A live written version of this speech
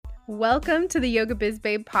Welcome to the Yoga Biz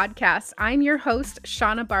Babe podcast. I'm your host,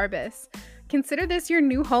 Shauna Barbas. Consider this your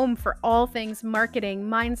new home for all things marketing,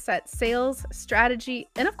 mindset, sales, strategy,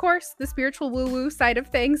 and of course, the spiritual woo-woo side of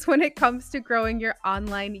things when it comes to growing your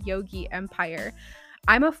online yogi empire.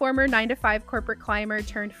 I'm a former 9-to-5 corporate climber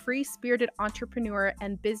turned free-spirited entrepreneur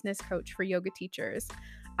and business coach for yoga teachers.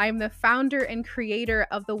 I'm the founder and creator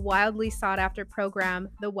of the wildly sought-after program,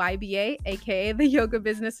 the YBA, aka the Yoga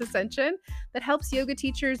Business Ascension, that helps yoga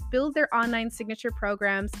teachers build their online signature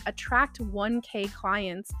programs, attract 1K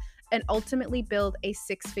clients, and ultimately build a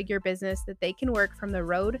six-figure business that they can work from the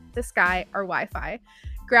road, the sky, or Wi-Fi.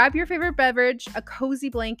 Grab your favorite beverage, a cozy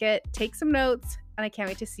blanket, take some notes, and I can't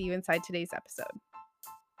wait to see you inside today's episode.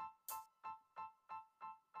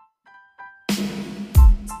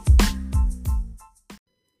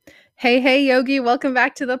 Hey, Yogi, welcome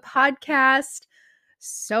back to the podcast.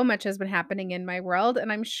 So much has been happening in my world,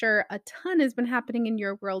 and I'm sure a ton has been happening in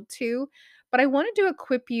your world too. But I wanted to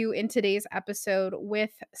equip you in today's episode with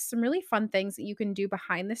some really fun things that you can do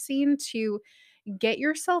behind the scene to get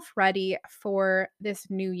yourself ready for this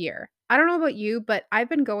new year. I don't know about you, but I've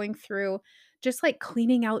been going through just like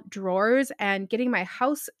cleaning out drawers and getting my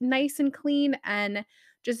house nice and clean and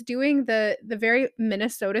just doing the very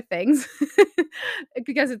Minnesota things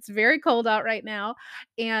because it's very cold out right now.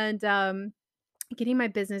 And getting my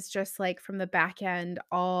business just like from the back end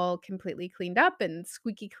all completely cleaned up and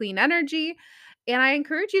squeaky clean energy. And I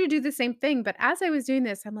encourage you to do the same thing. But as I was doing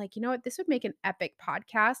this, I'm like, you know what? This would make an epic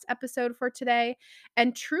podcast episode for today.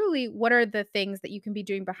 And truly, what are the things that you can be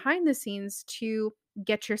doing behind the scenes to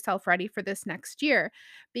get yourself ready for this next year?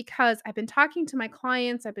 Because I've been talking to my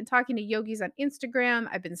clients, I've been talking to yogis on Instagram,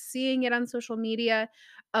 I've been seeing it on social media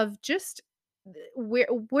of just where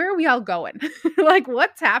are we all going? Like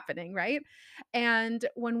what's happening, right? And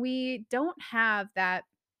when we don't have that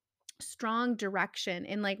strong direction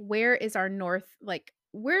in like where is our north, like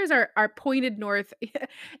where is our pointed north?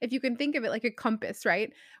 If you can think of it like a compass,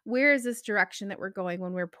 right? Where is this direction that we're going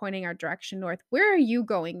when we're pointing our direction north? Where are you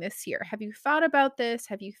going this year? Have you thought about this?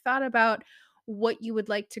 Have you thought about what you would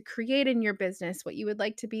like to create in your business, what you would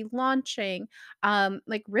like to be launching?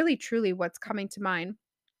 Like really truly what's coming to mind.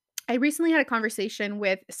 I recently had a conversation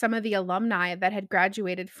with some of the alumni that had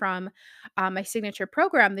graduated from my signature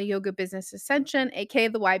program, the Yoga Business Ascension, aka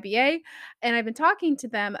the YBA, and I've been talking to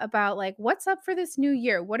them about like what's up for this new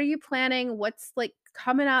year. What are you planning? What's like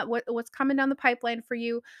coming up? What's coming down the pipeline for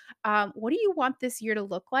you? What do you want this year to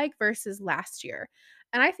look like versus last year?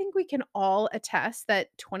 And I think we can all attest that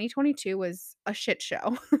 2022 was a shit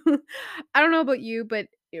show. I don't know about you, but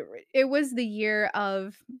it was the year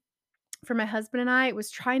of for my husband and I, it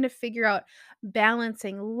was trying to figure out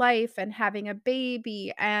balancing life and having a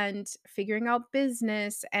baby and figuring out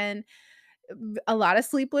business and a lot of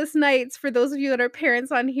sleepless nights for those of you that are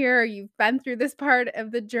parents on here. You've been through this part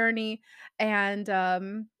of the journey and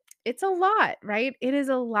it's a lot, right? It is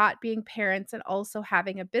a lot being parents and also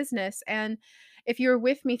having a business. And if you were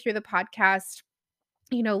with me through the podcast,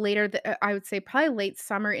 later I would say probably late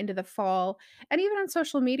summer into the fall, and even on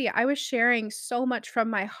social media, I was sharing so much from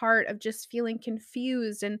my heart of just feeling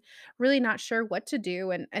confused and really not sure what to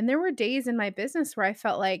do. And there were days in my business where I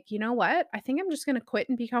felt like, you know what? I think I'm just going to quit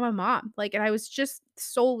and become a mom. Like, and I was just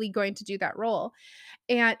solely going to do that role.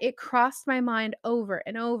 And it crossed my mind over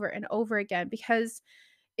and over and over again because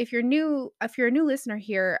if you're a new listener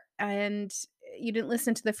here and you didn't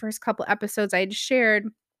listen to the first couple episodes I had shared,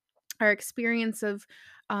 our experience of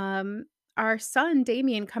um, our son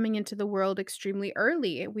Damien coming into the world extremely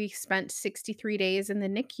early. We spent 63 days in the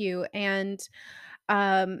NICU and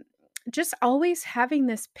um, just always having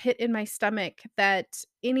this pit in my stomach that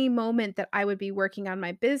any moment that I would be working on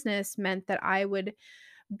my business meant that I would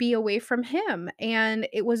be away from him. And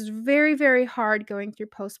it was very, very hard going through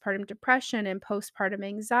postpartum depression and postpartum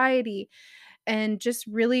anxiety and just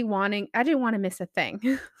really I didn't want to miss a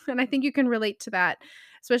thing. And I think you can relate to that,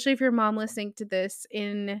 especially if you're a mom listening to this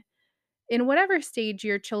in whatever stage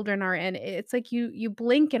your children are in. It's like you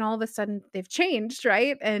blink and all of a sudden they've changed,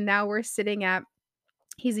 right? And now we're sitting at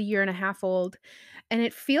he's a year and a half old and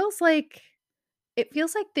it feels like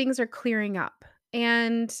things are clearing up.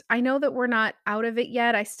 And I know that we're not out of it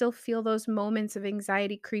yet. I still feel those moments of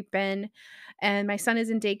anxiety creep in. And my son is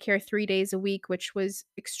in daycare 3 days a week, which was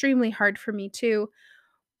extremely hard for me too.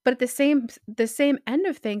 But at the same end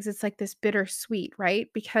of things, it's like this bittersweet, right?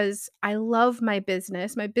 Because I love my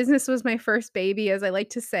business. My business was my first baby, as I like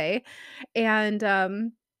to say. And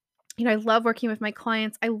I love working with my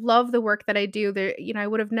clients. I love the work that I do. I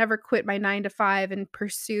would have never quit my 9 to 5 and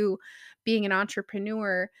pursue being an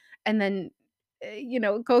entrepreneur and then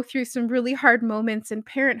go through some really hard moments in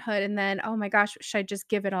parenthood and then, oh my gosh, should I just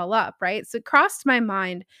give it all up, right? So it crossed my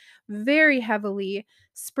mind very heavily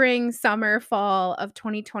spring, summer, fall of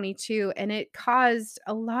 2022, and it caused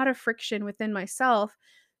a lot of friction within myself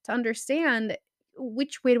to understand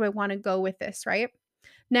which way do I want to go with this, right?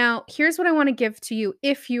 Now, here's what I want to give to you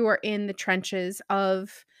if you are in the trenches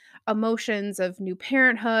of emotions of new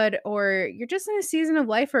parenthood, or you're just in a season of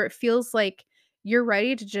life where it feels like you're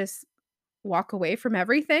ready to just walk away from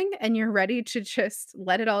everything and you're ready to just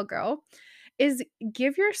let it all go, is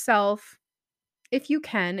give yourself, if you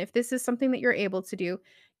can, if this is something that you're able to do,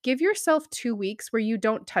 give yourself 2 weeks where you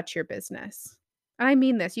don't touch your business. And I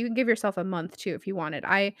mean this, you can give yourself a month too if you wanted.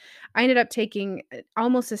 I ended up taking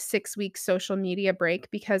almost a 6-week social media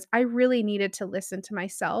break because I really needed to listen to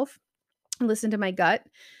myself, listen to my gut,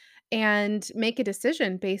 and make a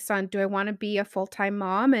decision based on, do I want to be a full-time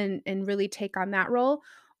mom and really take on that role?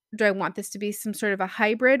 Do I want this to be some sort of a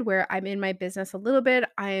hybrid where I'm in my business a little bit,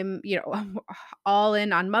 I'm, all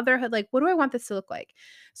in on motherhood? Like, what do I want this to look like?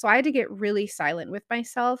 So I had to get really silent with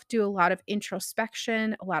myself, do a lot of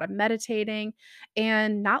introspection, a lot of meditating,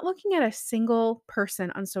 and not looking at a single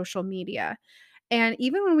person on social media. And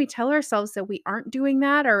even when we tell ourselves that we aren't doing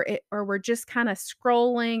that, or we're just kind of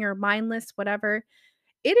scrolling or mindless, whatever,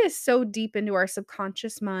 it is so deep into our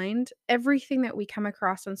subconscious mind, everything that we come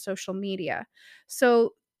across on social media.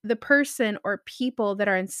 So, the person or people that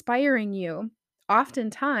are inspiring you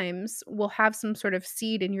oftentimes will have some sort of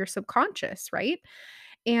seed in your subconscious, right?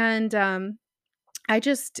 And I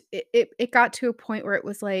just it got to a point where it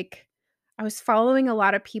was like I was following a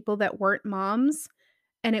lot of people that weren't moms,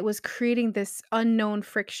 and it was creating this unknown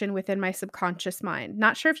friction within my subconscious mind.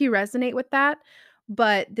 Not sure if you resonate with that,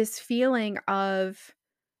 but this feeling of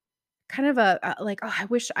kind of like, "Oh,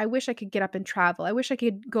 I wish I could get up and travel. I wish I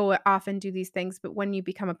could go off and do these things," but when you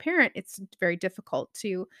become a parent, it's very difficult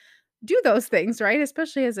to do those things, right?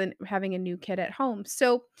 Especially as having a new kid at home.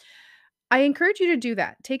 So, I encourage you to do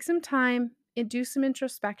that. Take some time and do some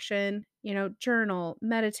introspection, journal,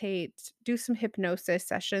 meditate, do some hypnosis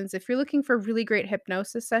sessions. If you're looking for really great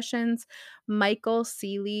hypnosis sessions, Michael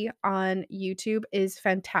Seeley on YouTube is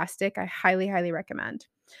fantastic. I highly, highly recommend.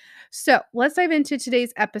 So let's dive into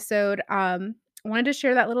today's episode. I wanted to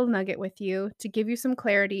share that little nugget with you to give you some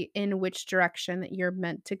clarity in which direction that you're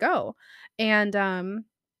meant to go. And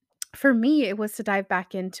for me, it was to dive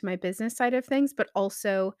back into my business side of things, but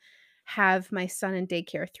also have my son in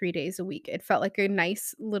daycare 3 days a week. It felt like a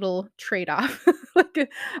nice little trade-off, like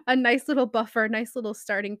a nice little buffer, a nice little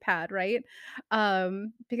starting pad, right?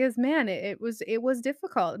 Because man, it was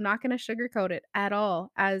difficult. I'm not gonna sugarcoat it at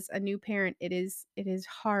all. As a new parent, it is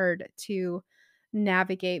hard to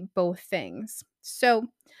navigate both things. So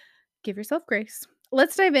give yourself grace.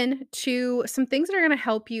 Let's dive in to some things that are going to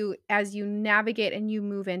help you as you navigate and you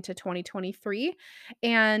move into 2023.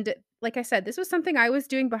 And like I said, this was something I was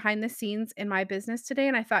doing behind the scenes in my business today.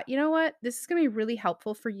 And I thought, you know what? This is going to be really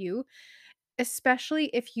helpful for you, especially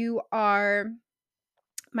if you are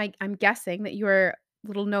I'm guessing that you're a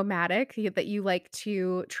little nomadic, that you like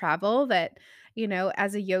to travel, that,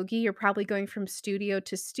 as a yogi, you're probably going from studio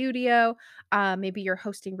to studio. Maybe you're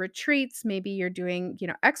hosting retreats, maybe you're doing,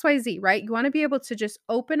 XYZ, right? You want to be able to just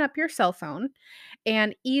open up your cell phone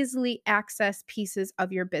and easily access pieces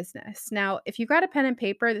of your business. Now, if you've got a pen and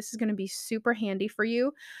paper, this is going to be super handy for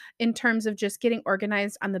you in terms of just getting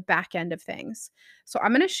organized on the back end of things. So,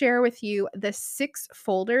 I'm going to share with you the 6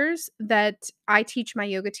 folders that I teach my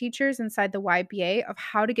yoga teachers inside the YBA of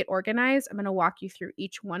how to get organized. I'm going to walk you through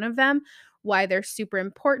each one of them, why they're super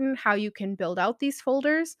important, how you can build out these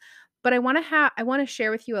folders. But I want to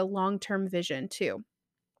share with you a long-term vision too.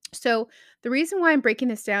 So, the reason why I'm breaking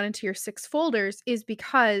this down into your 6 folders is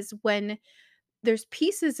because when there's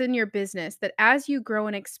pieces in your business that as you grow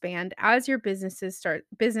and expand, as your business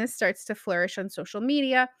starts to flourish on social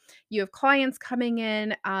media, you have clients coming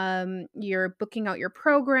in, you're booking out your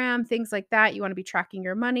program, things like that. You want to be tracking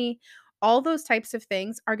your money. All those types of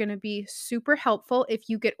things are going to be super helpful if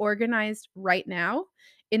you get organized right now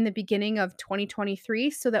in the beginning of 2023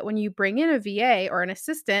 so that when you bring in a VA or an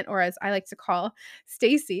assistant, or as I like to call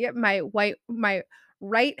Stacy, my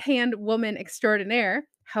right hand woman extraordinaire,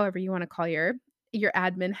 however you want to call your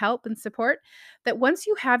admin help and support, that once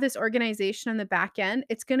you have this organization on the back end,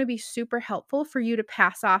 it's going to be super helpful for you to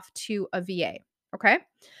pass off to a VA. Okay.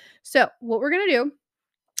 So, what we're going to do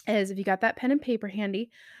is, if you got that pen and paper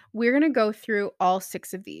handy, we're going to go through all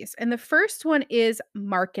 6 of these. And the first one is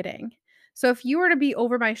marketing. So if you were to be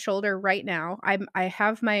over my shoulder right now, I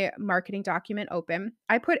have my marketing document open.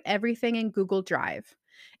 I put everything in Google Drive.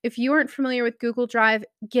 If you aren't familiar with Google Drive,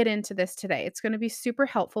 get into this today. It's going to be super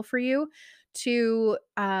helpful for you to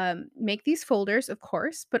make these folders, of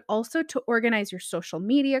course, but also to organize your social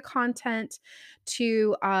media content,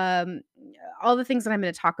 to all the things that I'm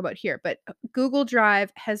going to talk about here. But Google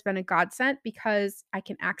Drive has been a godsend because I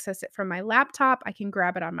can access it from my laptop. I can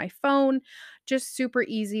grab it on my phone, just super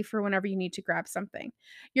easy for whenever you need to grab something.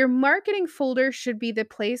 Your marketing folder should be the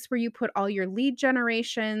place where you put all your lead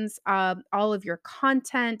generations, all of your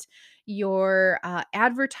content, your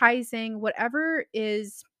advertising, whatever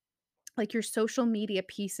is like your social media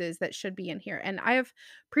pieces that should be in here. And I have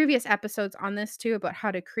previous episodes on this too about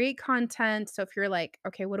how to create content. So if you're like,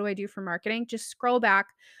 okay, what do I do for marketing? Just scroll back,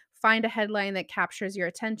 find a headline that captures your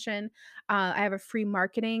attention. I have a free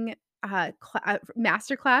marketing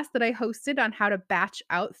masterclass that I hosted on how to batch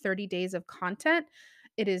out 30 days of content.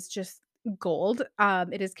 It is just gold.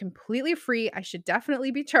 It is completely free. I should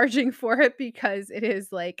definitely be charging for it because it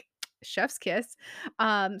is like chef's kiss.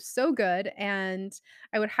 So good. And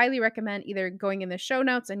I would highly recommend either going in the show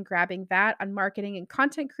notes and grabbing that on marketing and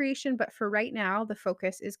content creation. But for right now, the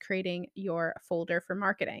focus is creating your folder for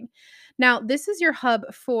marketing. Now, this is your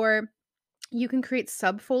hub for you can create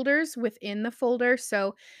subfolders within the folder.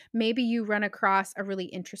 So maybe you run across a really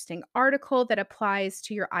interesting article that applies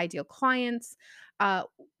to your ideal clients. Uh,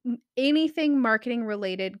 Anything marketing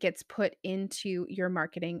related gets put into your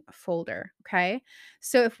marketing folder. Okay.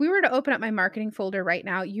 So if we were to open up my marketing folder right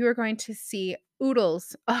now, you are going to see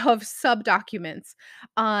oodles of sub documents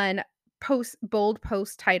on bold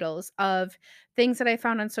post titles of things that I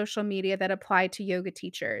found on social media that apply to yoga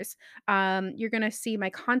teachers. You're going to see my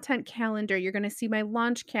content calendar. You're going to see my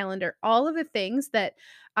launch calendar, all of the things that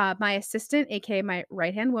my assistant, aka my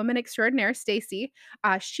right hand woman extraordinaire, Stacy,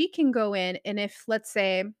 she can go in. And if, let's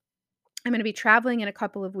say, I'm going to be traveling in a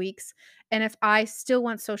couple of weeks, and if I still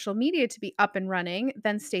want social media to be up and running,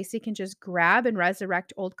 then Stacy can just grab and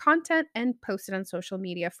resurrect old content and post it on social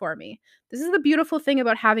media for me. This is the beautiful thing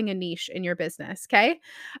about having a niche in your business, okay?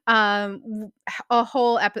 A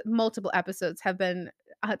whole multiple episodes have been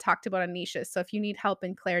talked about on niches. So if you need help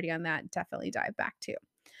and clarity on that, definitely dive back to.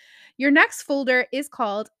 Your next folder is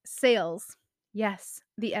called sales. Yes,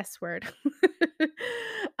 the S word.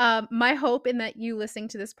 My hope in that you listening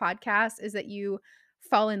to this podcast is that you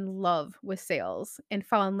fall in love with sales and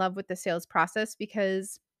fall in love with the sales process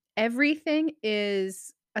because everything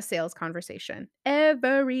is a sales conversation.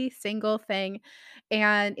 Every single thing.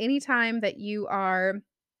 And anytime that you are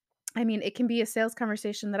I mean, it can be a sales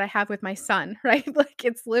conversation that I have with my son, right? Like,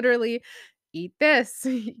 it's literally, "Eat this.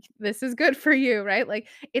 This is good for you," right? Like,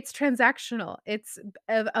 it's transactional. It's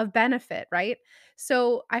of benefit, right?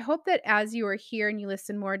 So, I hope that as you are here and you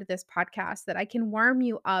listen more to this podcast, that I can warm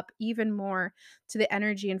you up even more to the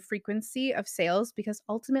energy and frequency of sales because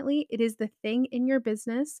ultimately it is the thing in your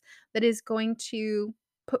business that is going to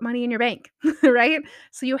put money in your bank, right?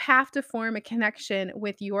 So, you have to form a connection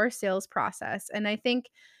with your sales process, and I think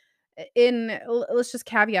let's just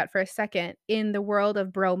caveat for a second, in the world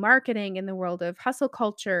of bro marketing, in the world of hustle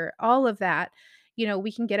culture, all of that,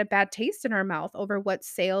 we can get a bad taste in our mouth over what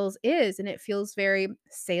sales is, and it feels very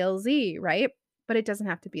salesy, right? But it doesn't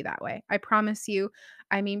have to be that way. I promise you.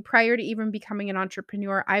 I mean, prior to even becoming an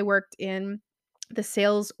entrepreneur, I worked in the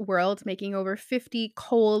sales world, making over 50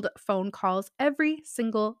 cold phone calls every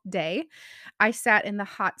single day. I sat in the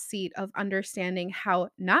hot seat of understanding how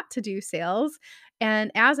not to do sales.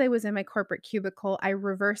 And as I was in my corporate cubicle, I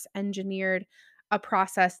reverse engineered a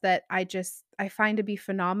process that I find to be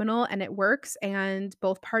phenomenal and it works and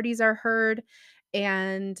both parties are heard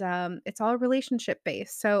and it's all relationship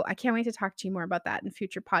based. So I can't wait to talk to you more about that in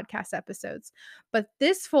future podcast episodes. But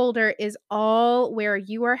this folder is all where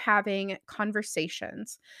you are having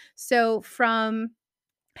conversations. So from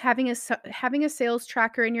having a sales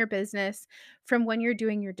tracker in your business, from when you're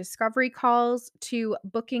doing your discovery calls to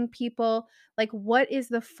booking people, like what is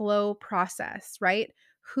the flow process, right?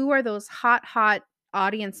 Who are those hot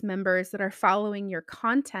audience members that are following your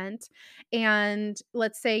content? And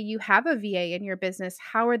let's say you have a VA in your business,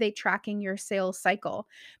 how are they tracking your sales cycle?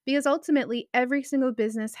 Because ultimately every single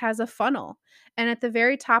business has a funnel, and at the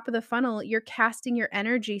very top of the funnel, you're casting your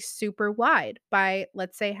energy super wide by,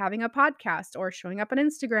 let's say, having a podcast or showing up on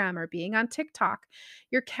Instagram or being on TikTok.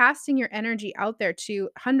 You're casting your energy out there to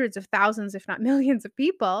hundreds of thousands, if not millions of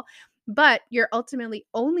people, but you're ultimately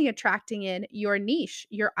only attracting in your niche,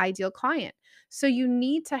 your ideal client. So you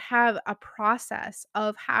need to have a process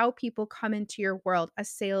of how people come into your world, a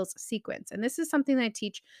sales sequence. And this is something that I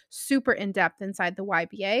teach super in depth inside the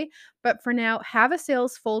YBA. But for now, have a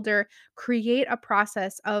sales folder, create a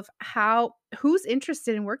process of who's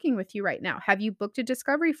interested in working with you right now. Have you booked a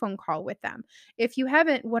discovery phone call with them? If you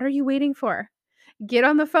haven't, what are you waiting for? Get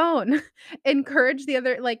on the phone. Encourage the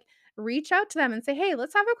other, like, reach out to them and say, hey,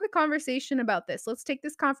 let's have a quick conversation about this. Let's take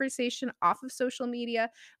this conversation off of social media.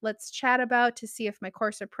 Let's chat about to see if my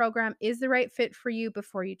course or program is the right fit for you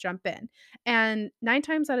before you jump in. And 9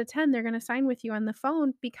 times out of 10, they're going to sign with you on the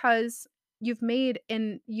phone because you've made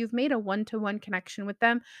a one-to-one connection with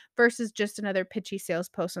them versus just another pitchy sales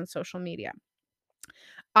post on social media.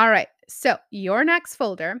 All right. So, your next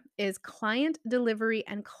folder is client delivery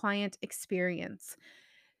and client experience.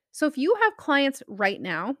 So, if you have clients right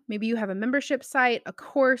now, maybe you have a membership site, a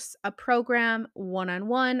course, a program, one on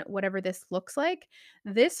one, whatever this looks like,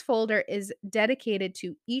 this folder is dedicated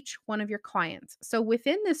to each one of your clients. So,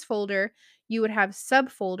 within this folder, you would have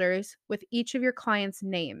subfolders with each of your clients'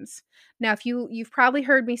 names. Now, if you've probably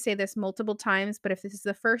heard me say this multiple times, but if this is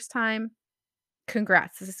the first time,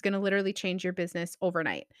 congrats. This is going to literally change your business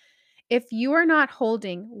overnight. If you are not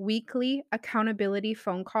holding weekly accountability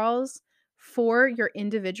phone calls for your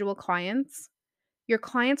individual clients, your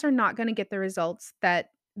clients are not going to get the results that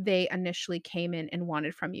they initially came in and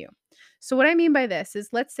wanted from you. So, what I mean by this is,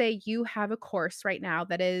 let's say you have a course right now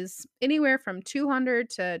that is anywhere from $200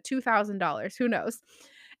 to $2,000, who knows?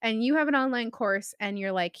 And you have an online course, and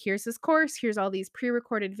you're like, here's this course, here's all these pre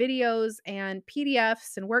recorded videos and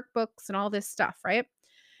PDFs and workbooks and all this stuff, right?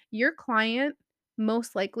 Your client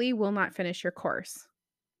most likely will not finish your course.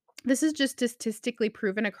 This is just statistically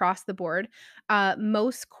proven across the board.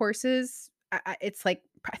 Most courses, it's like,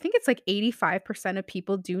 I think it's like 85% of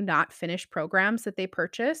people do not finish programs that they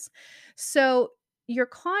purchase. So your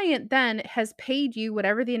client then has paid you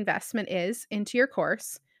whatever the investment is into your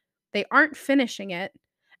course. They aren't finishing it.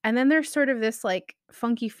 And then there's sort of this like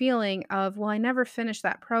funky feeling of, well, I never finished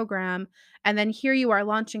that program. And then here you are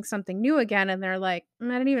launching something new again. And they're like, I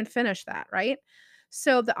didn't even finish that. Right.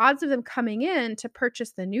 So the odds of them coming in to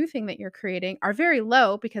purchase the new thing that you're creating are very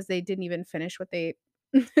low because they didn't even finish what they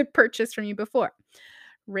purchased from you before.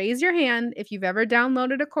 Raise your hand if you've ever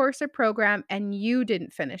downloaded a course or program and you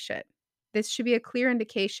didn't finish it. This should be a clear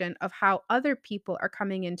indication of how other people are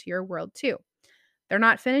coming into your world too. They're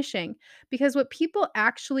not finishing because what people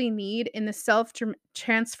actually need in the self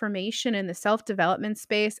transformation and the self development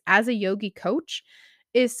space as a yogi coach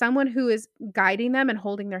is someone who is guiding them and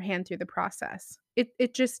holding their hand through the process.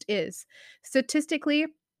 It just is. Statistically,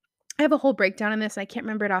 I have a whole breakdown on this. I can't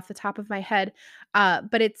remember it off the top of my head,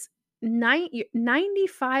 but it's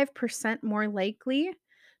 95% more likely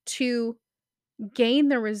to gain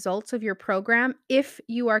the results of your program if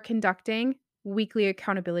you are conducting weekly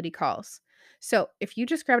accountability calls. So, if you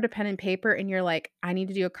just grabbed a pen and paper and you're like, I need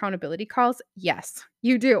to do accountability calls, yes,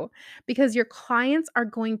 you do, because your clients are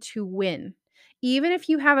going to win. Even if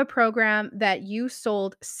you have a program that you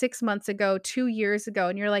sold 6 months ago, 2 years ago,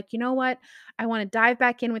 and you're like, you know what? I want to dive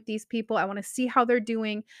back in with these people. I want to see how they're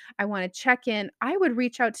doing. I want to check in. I would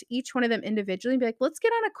reach out to each one of them individually and be like, let's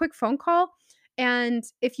get on a quick phone call, and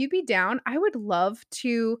if you'd be down, I would love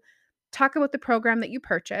to talk about the program that you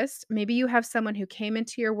purchased. Maybe you have someone who came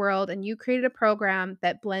into your world and you created a program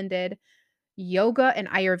that blended yoga and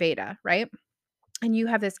Ayurveda, right? And you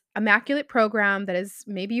have this immaculate program that is,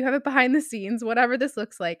 maybe you have it behind the scenes, whatever this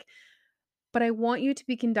looks like. But I want you to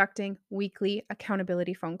be conducting weekly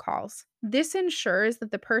accountability phone calls. This ensures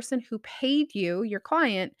that the person who paid you, your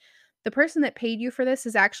client, the person that paid you for this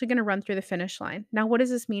is actually going to run through the finish line. Now, what does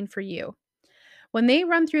this mean for you? When they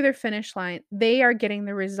run through their finish line, they are getting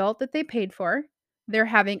the result that they paid for. They're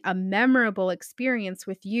having a memorable experience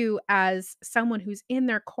with you as someone who's in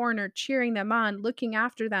their corner, cheering them on, looking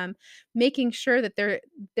after them, making sure that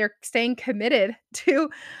they're staying committed to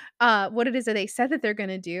what it is that they said that they're going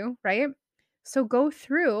to do, right? So go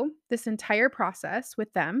through this entire process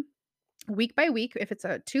with them week by week. If it's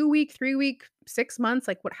a 2 week, 3 week, 6 months,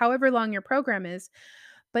 like what, however long your program is,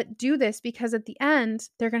 but do this because at the end,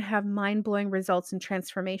 they're going to have mind blowing results and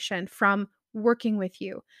transformation from working with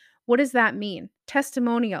you. What does that mean?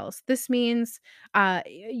 Testimonials. This means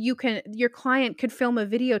your client could film a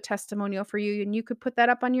video testimonial for you and you could put that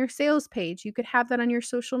up on your sales page. You could have that on your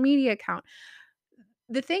social media account.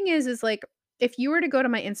 The thing is like, if you were to go to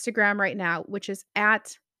my Instagram right now, which is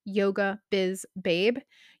at yoga biz babe,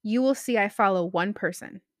 you will see I follow one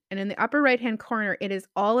person. And in the upper right hand corner, it is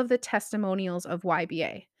all of the testimonials of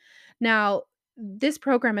YBA. Now, this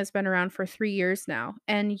program has been around for 3 years now,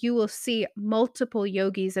 and you will see multiple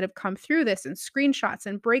yogis that have come through this and screenshots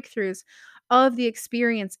and breakthroughs of the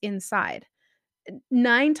experience inside.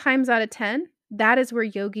 9 times out of 10, that is where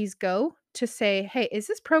yogis go to say, hey, is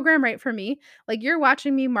this program right for me? Like, you're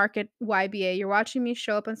watching me market YBA, you're watching me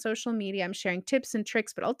show up on social media, I'm sharing tips and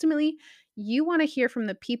tricks, but ultimately, You want to hear from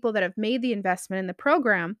the people that have made the investment in the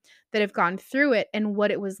program, that have gone through it, and what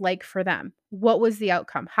it was like for them. What was the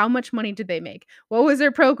outcome? How much money did they make? What was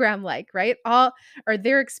their program like, right? All or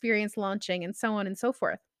their experience launching and so on and so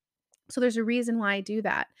forth. So there's a reason why I do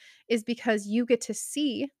that is because you get to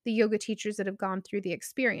see the yoga teachers that have gone through the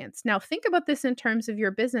experience. Now think about this in terms of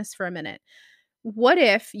your business for a minute. What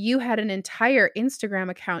if you had an entire Instagram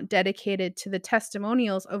account dedicated to the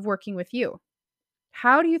testimonials of working with you?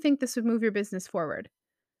 How do you think this would move your business forward?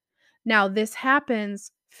 Now, this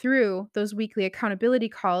happens through those weekly accountability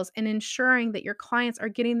calls and ensuring that your clients are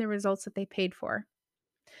getting the results that they paid for.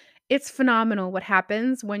 It's phenomenal what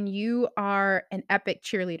happens when you are an epic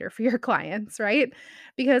cheerleader for your clients, right?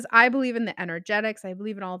 Because I believe in the energetics, I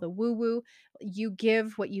believe in all the woo woo. You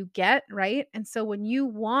give what you get, right? And so when you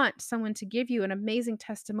want someone to give you an amazing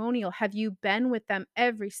testimonial, have you been with them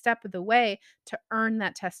every step of the way to earn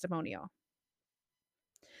that testimonial?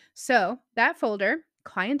 So, that folder,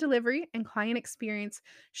 client delivery and client experience,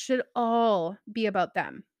 should all be about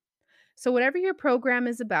them. So, whatever your program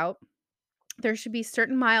is about, there should be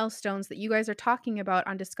certain milestones that you guys are talking about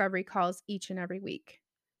on discovery calls each and every week.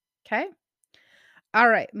 Okay. All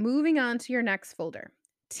right, moving on to your next folder,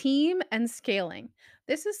 team and scaling.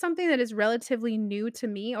 This is something that is relatively new to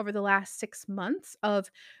me over the last 6 months of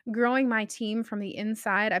growing my team from the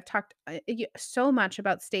inside. I've talked so much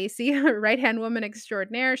about Stacy, right hand woman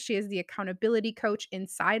extraordinaire. She is the accountability coach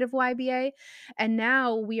inside of YBA. And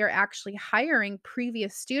now we are actually hiring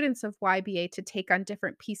previous students of YBA to take on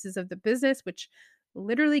different pieces of the business, which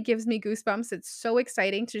literally gives me goosebumps. It's so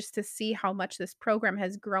exciting just to see how much this program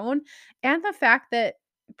has grown and the fact that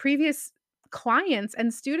previous clients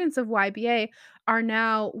and students of YBA are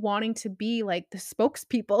now wanting to be like the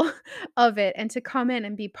spokespeople of it and to come in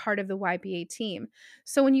and be part of the YBA team.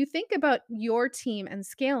 So when you think about your team and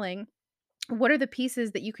scaling, what are the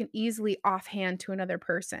pieces that you can easily offhand to another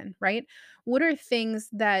person, right? What are things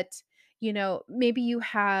that, maybe you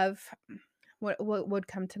have what would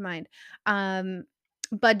come to mind? Um,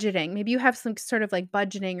 Budgeting. Maybe you have some sort of like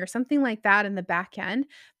budgeting or something like that in the back end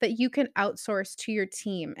that you can outsource to your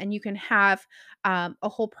team and you can have a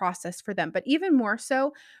whole process for them. But even more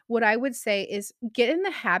so, what I would say is get in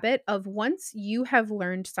the habit of once you have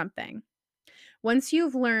learned something, once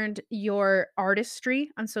you've learned your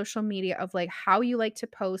artistry on social media of like how you like to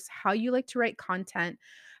post, how you like to write content,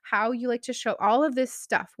 how you like to show all of this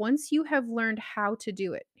stuff, once you have learned how to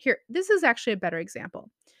do it. Here, this is actually a better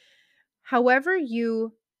example. However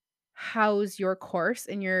you house your course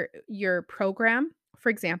in your program. For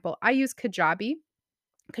example, I use Kajabi.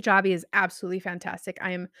 Kajabi is absolutely fantastic.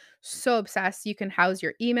 I am so obsessed. You can house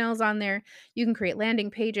your emails on there. You can create landing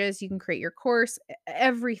pages. You can create your course,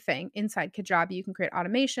 everything inside Kajabi. You can create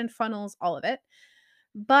automation, funnels, all of it.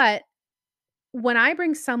 But when I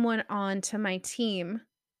bring someone on to my team,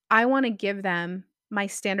 I want to give them my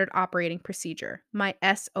standard operating procedure, my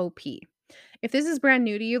SOP. If this is brand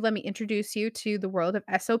new to you, let me introduce you to the world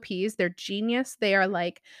of SOPs. They're genius. They are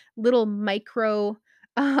like little micro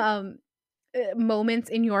um, moments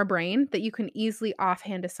in your brain that you can easily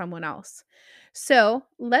offhand to someone else. So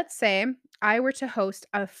let's say I were to host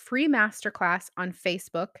a free masterclass on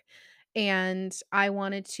Facebook and I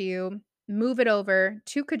wanted to move it over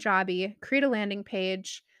to Kajabi, create a landing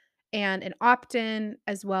page and an opt in,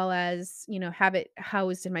 as well as, have it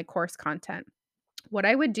housed in my course content. What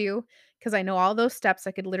I would do, because I know all those steps,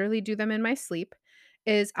 I could literally do them in my sleep,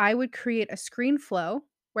 is I would create a screen flow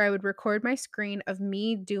where I would record my screen of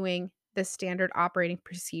me doing the standard operating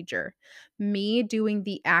procedure, me doing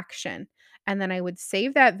the action. And then I would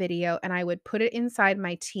save that video and I would put it inside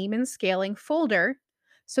my team and scaling folder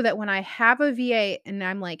so that when I have a VA and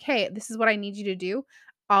I'm like, hey, this is what I need you to do,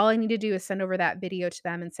 all I need to do is send over that video to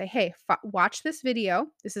them and say, hey, watch this video.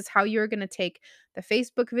 This is how you're going to take the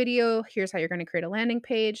Facebook video. Here's how you're going to create a landing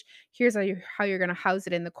page. Here's how you're going to house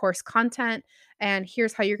it in the course content. And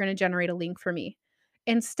here's how you're going to generate a link for me.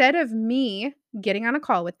 Instead of me getting on a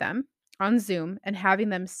call with them on Zoom and having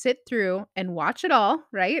them sit through and watch it all,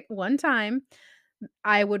 right? One time,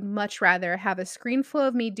 I would much rather have a screen flow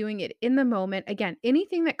of me doing it in the moment. Again,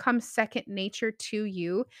 anything that comes second nature to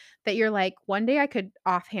you that you're like, one day I could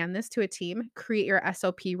offhand this to a team, create your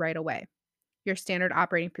SOP right away, your standard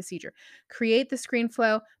operating procedure. Create the screen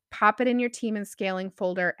flow, pop it in your team and scaling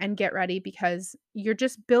folder, and get ready because you're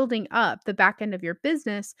just building up the back end of your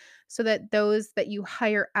business so that those that you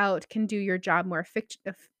hire out can do your job more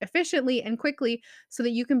efficiently and quickly so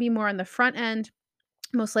that you can be more on the front end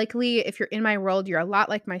Most likely, if you're in my world, you're a lot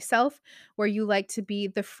like myself, where you like to be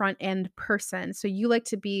the front end person. So you like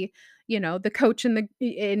to be, the coach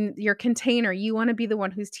in your container. You want to be the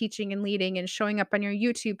one who's teaching and leading and showing up on your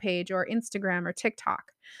YouTube page or Instagram or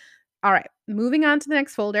TikTok. All right, moving on to the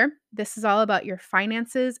next folder. This is all about your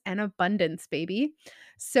finances and abundance, baby.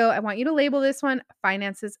 So I want you to label this one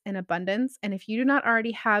finances and abundance. And if you do not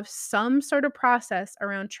already have some sort of process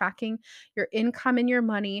around tracking your income and your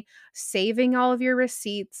money, saving all of your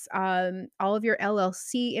receipts, all of your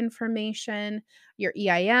LLC information, your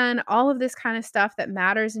EIN, all of this kind of stuff that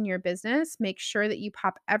matters in your business, make sure that you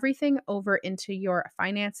pop everything over into your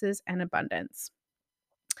finances and abundance.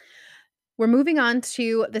 We're moving on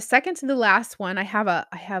to the second to the last one. I have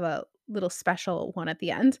a little special one at the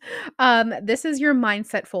end. This is your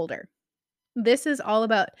mindset folder. This is all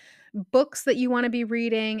about books that you wanna be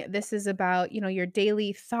reading. This is about, your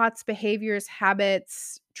daily thoughts, behaviors,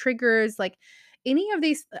 habits, triggers, like any of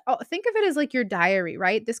these think of it as like your diary,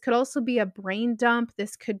 right? This could also be a brain dump.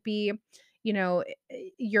 This could be,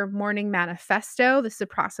 your morning manifesto. This is a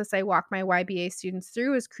process I walk my YBA students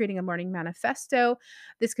through is creating a morning manifesto.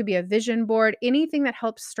 This could be a vision board, anything that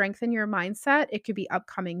helps strengthen your mindset. It could be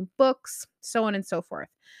upcoming books, so on and so forth.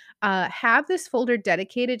 Have this folder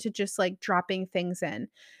dedicated to just like dropping things in.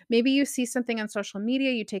 Maybe you see something on social media,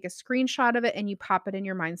 you take a screenshot of it and you pop it in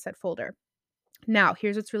your mindset folder. Now,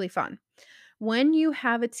 here's what's really fun. When you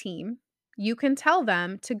have a team, you can tell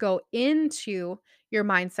them to go into your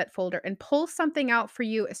mindset folder and pull something out for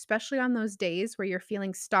you, especially on those days where you're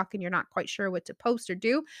feeling stuck and you're not quite sure what to post or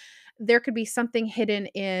do. There could be something hidden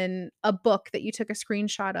in a book that you took a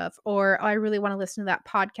screenshot of, or "Oh, I really want to listen to that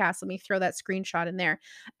podcast. Let me throw that screenshot in there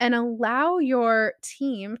and allow your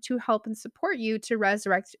team to help and support you to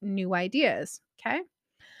resurrect new ideas. Okay.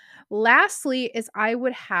 Lastly, is I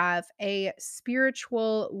would have a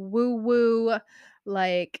spiritual woo woo,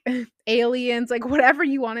 like aliens, like whatever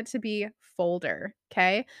you want it to be folder.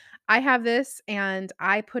 Okay. I have this and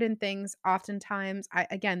I put in things oftentimes.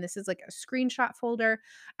 Again, this is like a screenshot folder.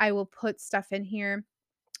 I will put stuff in here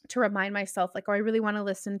to remind myself, like, "Oh, I really wanna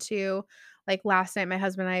listen to" like, last night, my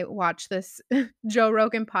husband and I watched this Joe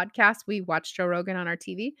Rogan podcast. We watched Joe Rogan on our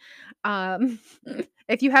TV. Um,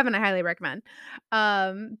 if you haven't, I highly recommend.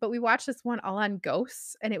 But we watched this one all on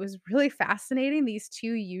ghosts, and it was really fascinating. These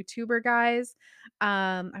 2 YouTuber guys,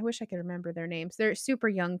 I wish I could remember their names. They're super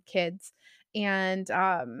young kids, and,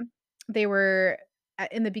 they were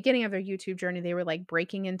in the beginning of their YouTube journey, they were, like,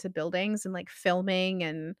 breaking into buildings and, like, filming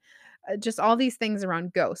and just all these things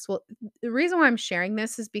around ghosts. Well, the reason why I'm sharing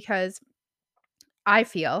this is because I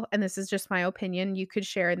feel, and this is just my opinion, you could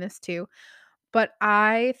share in this too, but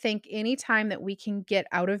I think anytime that we can get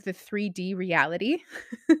out of the 3D reality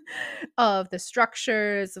of the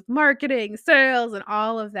structures of marketing, sales, and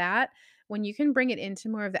all of that, when you can bring it into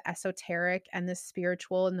more of the esoteric and the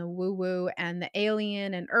spiritual and the woo woo and the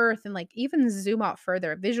alien and earth, and like even zoom out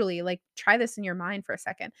further visually, like try this in your mind for a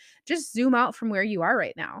second. Just zoom out from where you are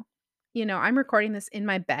right now. I'm recording this in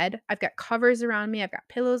my bed. I've got covers around me. I've got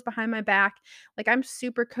pillows behind my back. Like I'm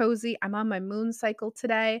super cozy. I'm on my moon cycle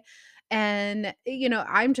today. And,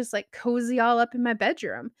 I'm just like cozy all up in my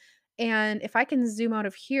bedroom. And if I can zoom out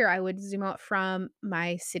of here, I would zoom out from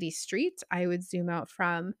my city street. I would zoom out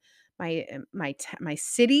from my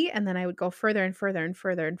city, and then I would go further and further and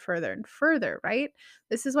further and further and further, right?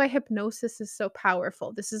 This is why hypnosis is so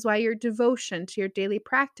powerful. This is why your devotion to your daily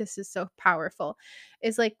practice is so powerful.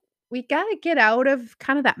 Is like we got to get out of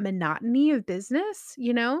kind of that monotony of business,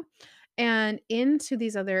 and into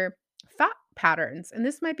these other thought patterns. And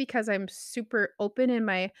this might be because I'm super open in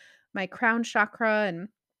my crown chakra and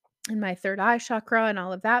my third eye chakra and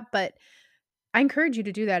all of that, but I encourage you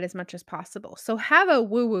to do that as much as possible. So have a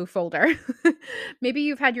woo-woo folder. Maybe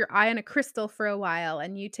you've had your eye on a crystal for a while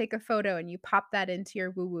and you take a photo and you pop that into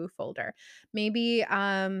your woo-woo folder. Maybe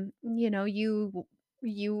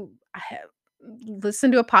you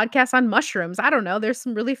listen to a podcast on mushrooms. I don't know. There's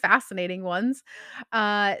some really fascinating ones.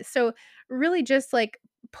 So really just like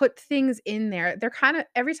put things in there. They're kind of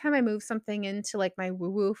every time I move something into like my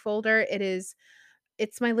woo-woo folder,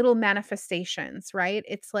 it's my little manifestations, right?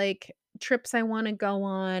 It's like trips I wanna go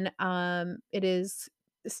on, it is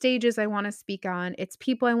stages I wanna speak on, it's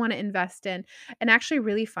people I wanna invest in, and actually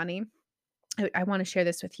really funny, I wanna share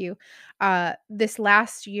this with you. This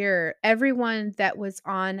last year, everyone that was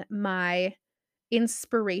on my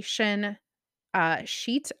inspiration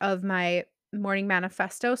sheet of my morning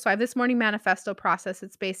manifesto. So I have this morning manifesto process.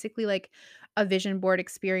 It's basically like a vision board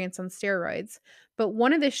experience on steroids. But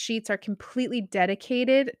one of the sheets are completely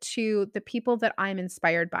dedicated to the people that I'm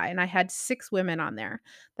inspired by. And I had 6 women on there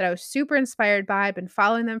that I was super inspired by. I've been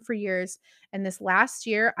following them for years. And this last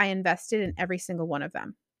year, I invested in every single one of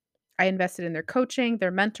them. I invested in their coaching,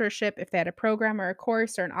 their mentorship. If they had a program or a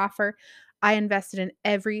course or an offer, I invested in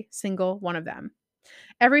every single one of them.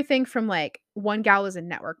 Everything from, like, one gal was in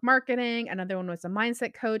network marketing, another one was a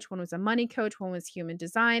mindset coach, one was a money coach, one was human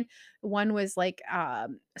design, one was, like, a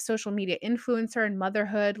social media influencer and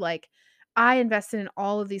motherhood. Like, I invested in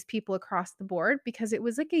all of these people across the board because it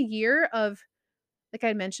was, like, a year of, like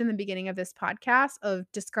I mentioned in the beginning of this podcast, of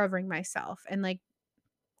discovering myself and, like,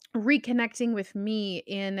 reconnecting with me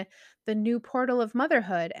in the new portal of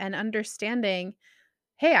motherhood and understanding,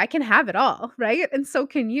 hey, I can have it all, right? And so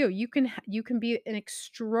can you. You can be an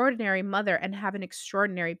extraordinary mother and have an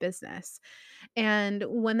extraordinary business. And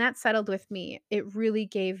when that settled with me, it really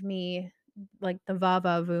gave me like the va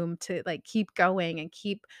voom to like keep going and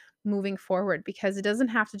keep moving forward, because it doesn't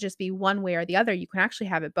have to just be one way or the other. You can actually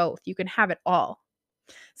have it both. You can have it all.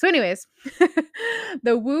 So, anyways,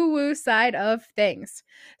 the woo woo side of things.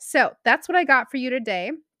 So, that's what I got for you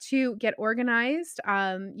today to get organized.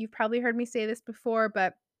 You've probably heard me say this before,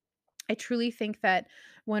 but I truly think that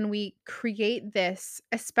when we create this,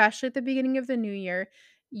 especially at the beginning of the new year,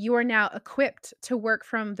 you are now equipped to work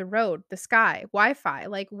from the road, the sky, Wi-Fi,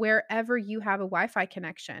 like wherever you have a Wi-Fi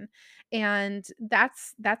connection. And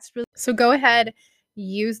that's really, so go ahead,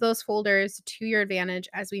 use those folders to your advantage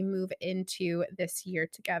as we move into this year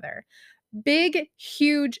together. Big,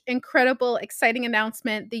 huge, incredible, exciting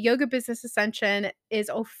announcement. The Yoga Business Ascension is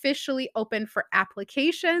officially open for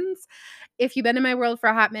applications. If you've been in my world for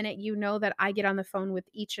a hot minute, you know that I get on the phone with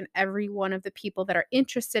each and every one of the people that are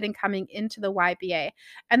interested in coming into the YBA.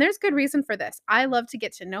 And there's good reason for this. I love to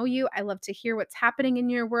get to know you. I love to hear what's happening in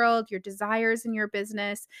your world, your desires in your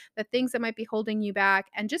business, the things that might be holding you back,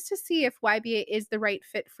 and just to see if YBA is the right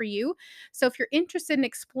fit for you. So if you're interested in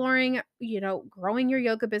exploring, growing your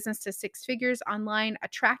yoga business to 6 figures online,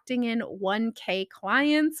 attracting in 1K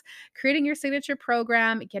clients, creating your signature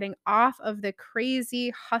program, getting off of the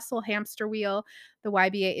crazy hustle hamster wheel, the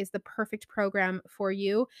YBA is the perfect program for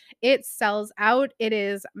you. It sells out, it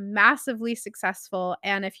is massively successful.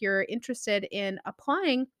 And if you're interested in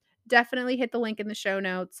applying, definitely hit the link in the show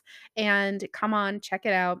notes and come on, check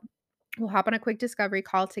it out. We'll hop on a quick discovery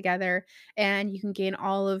call together and you can gain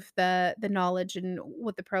all of the knowledge and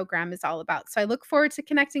what the program is all about. So I look forward to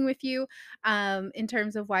connecting with you in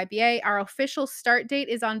terms of YBA. Our official start date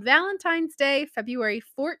is on Valentine's Day, February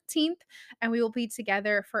 14th, and we will be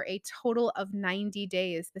together for a total of 90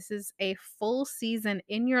 days. This is a full season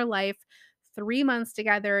in your life. 3 months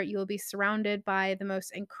together, you will be surrounded by the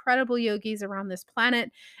most incredible yogis around this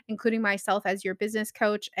planet, including myself as your business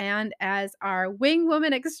coach and as our wing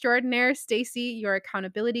woman extraordinaire, Stacy, your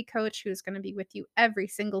accountability coach, who's going to be with you every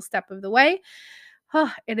single step of the way.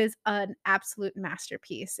 It is an absolute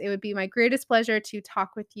masterpiece. It would be my greatest pleasure to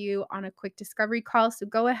talk with you on a quick discovery call. So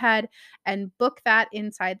go ahead and book that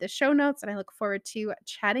inside the show notes. And I look forward to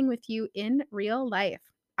chatting with you in real life.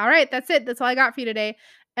 All right, that's it. That's all I got for you today.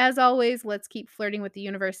 As always, let's keep flirting with the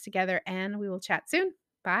universe together and we will chat soon.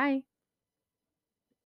 Bye.